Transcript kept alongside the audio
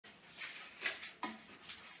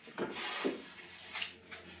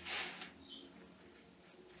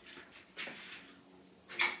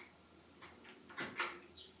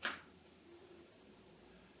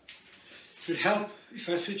would help if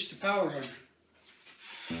I switched the power on.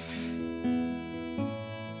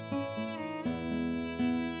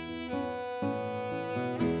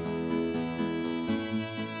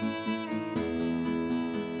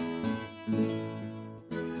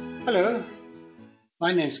 Hello,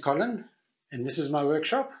 my name's Colin and this is my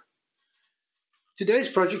workshop. Today's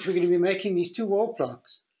project we're going to be making these two wall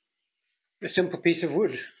plaques. A simple piece of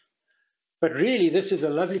wood. But really this is a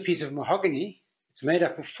lovely piece of mahogany. It's made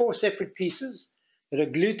up of 4 separate pieces that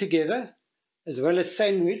are glued together as well as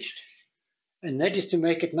sandwiched, and that is to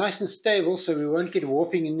make it nice and stable so we won't get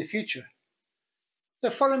warping in the future. So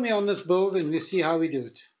follow me on this build and we'll see how we do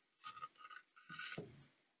it.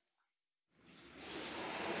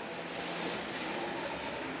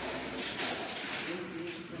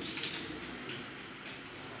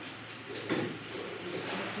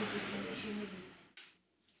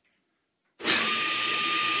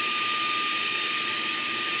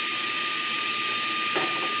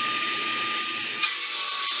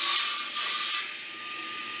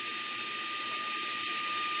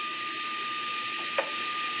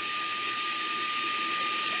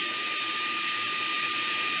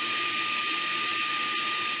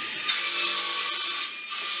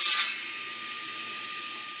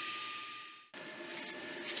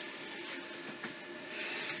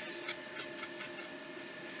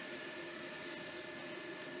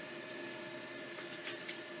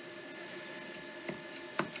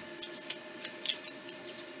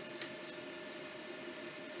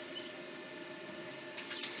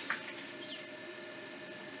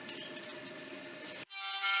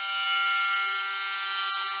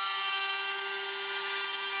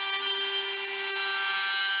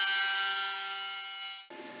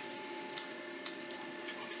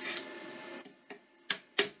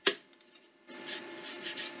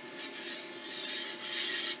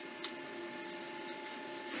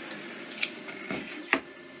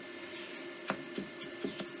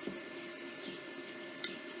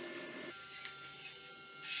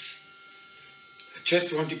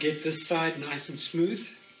 Just want to get this side nice and smooth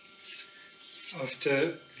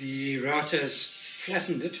after the router has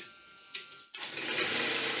flattened it.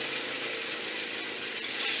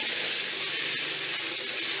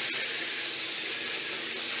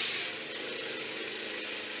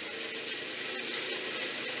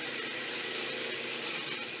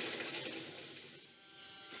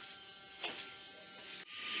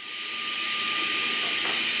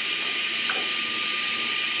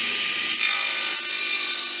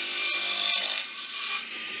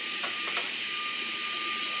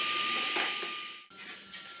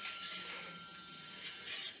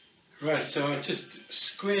 Right, so I just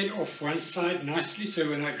squared off one side nicely so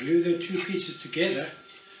when I glue the 2 pieces together,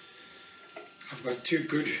 I've got 2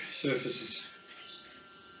 good surfaces.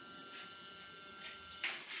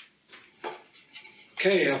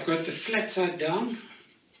 Okay, I've got the flat side down.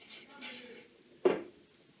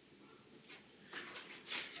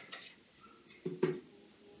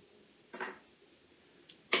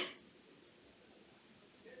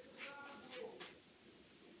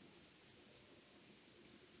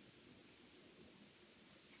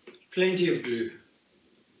 Plenty of glue.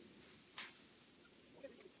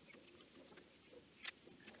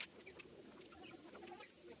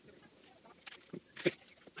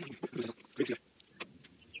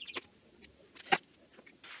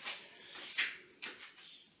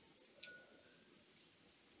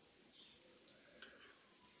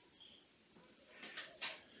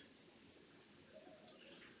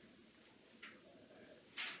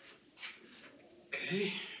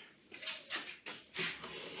 Okay.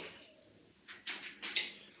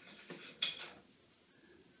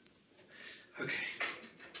 Okay.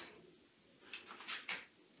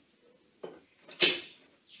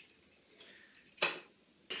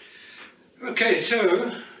 Okay,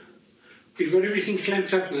 so we've got everything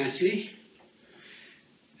clamped up nicely,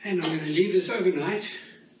 and I'm going to leave this overnight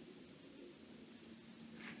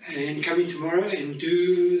and come in tomorrow and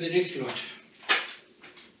do the next lot.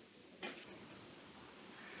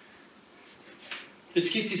 Let's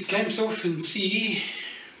get these clamps off and see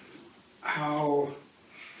how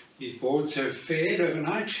these boards have fared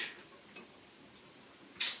overnight.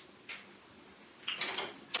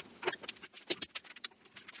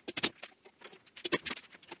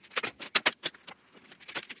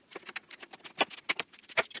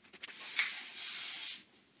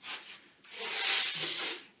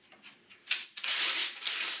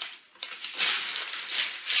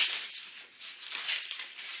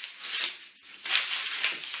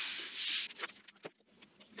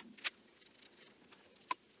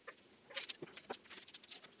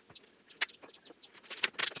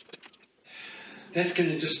 That's going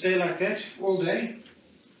to just stay like that all day.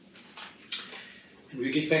 And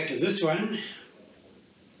we get back to this one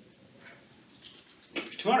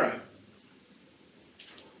tomorrow.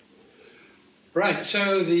 Right,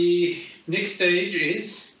 so the next stage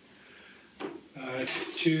is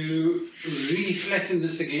to re-flatten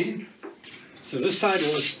this again. So this side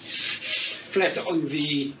was flat on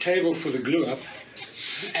the table for the glue up,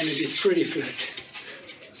 and it is pretty flat.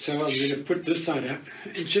 So I'm going to put this side up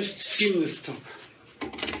and just skim this top.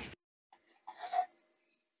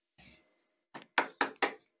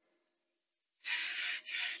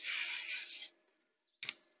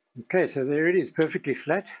 Okay, so there it is, perfectly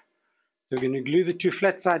flat. So we're going to glue the two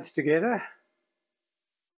flat sides together.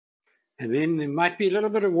 And then there might be a little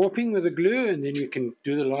bit of warping with the glue, and then you can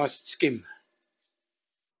do the last skim.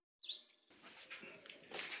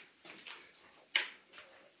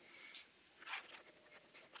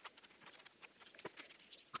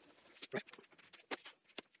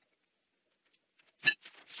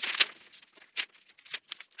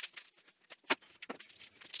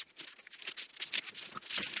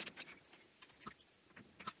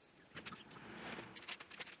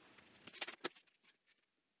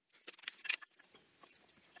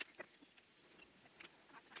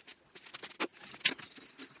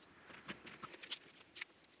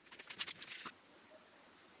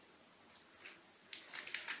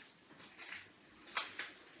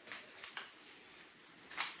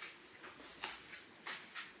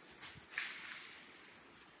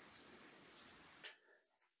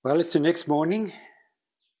 Well, it's the next morning.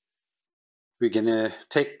 We're going to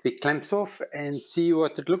take the clamps off and see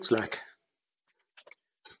what it looks like.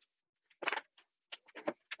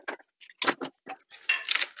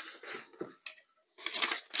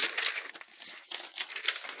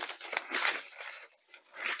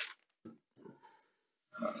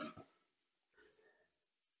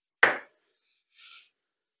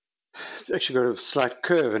 It's actually got a slight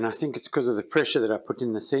curve, and I think it's because of the pressure that I put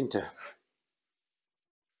in the center.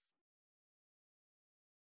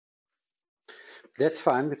 That's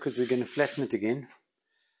fine because we're going to flatten it again.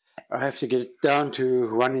 I have to get it down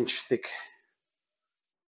to 1 inch thick.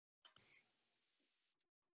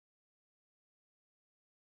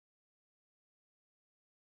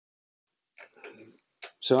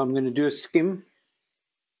 So I'm going to do a skim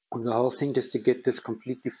of the whole thing just to get this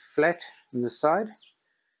completely flat on the side.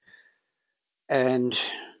 And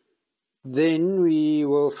then we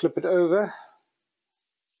will flip it over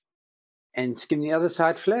and skim the other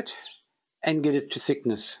side flat and get it to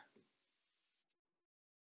thickness.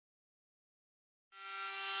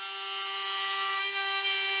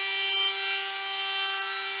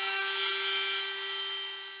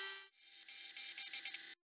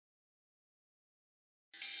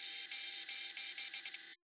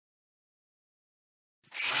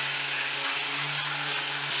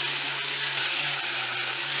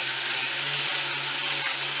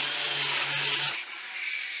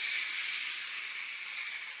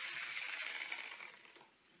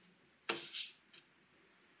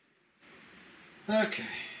 Okay.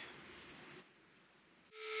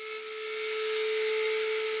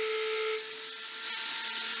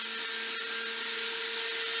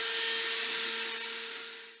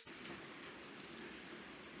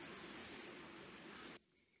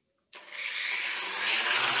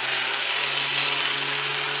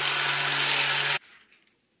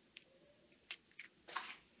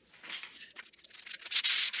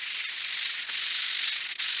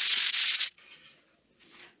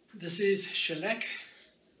 This is shellac.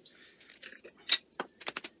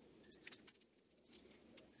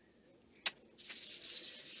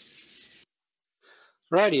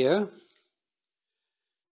 Rightio.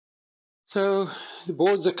 So the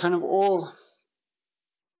boards are kind of all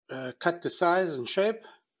cut to size and shape,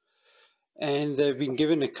 and they've been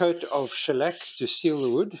given a coat of shellac to seal the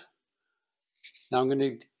wood. Now I'm going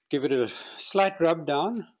to give it a slight rub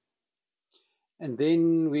down, and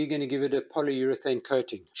then we're going to give it a polyurethane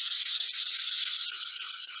coating.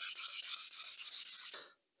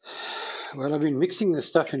 Well, I've been mixing this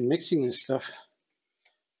stuff,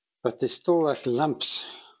 but there's still like lumps.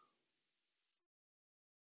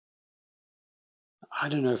 I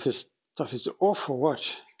don't know if this stuff is off or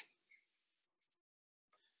what.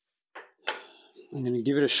 I'm going to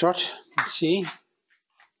give it a shot and see.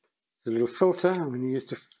 It's a little filter. I'm going to use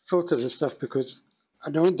to filter the stuff because I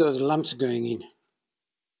don't want those lumps going in.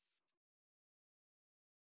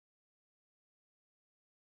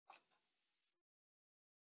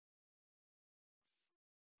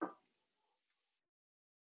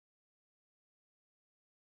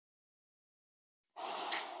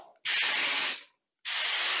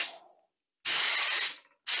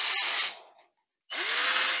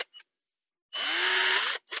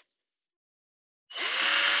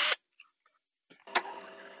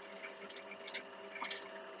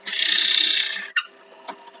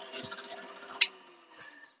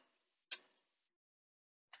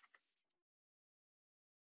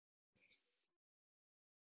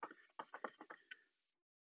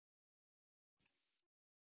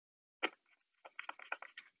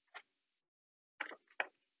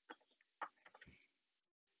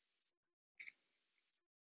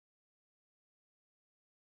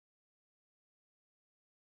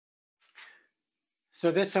 So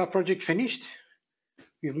that's our project finished.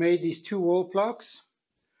 We've made these two wall plaques.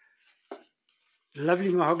 Lovely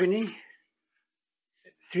mahogany.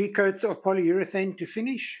 3 coats of polyurethane to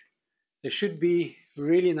finish. They should be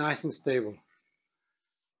really nice and stable.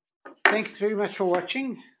 Thanks very much for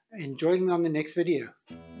watching. Join me on the next video.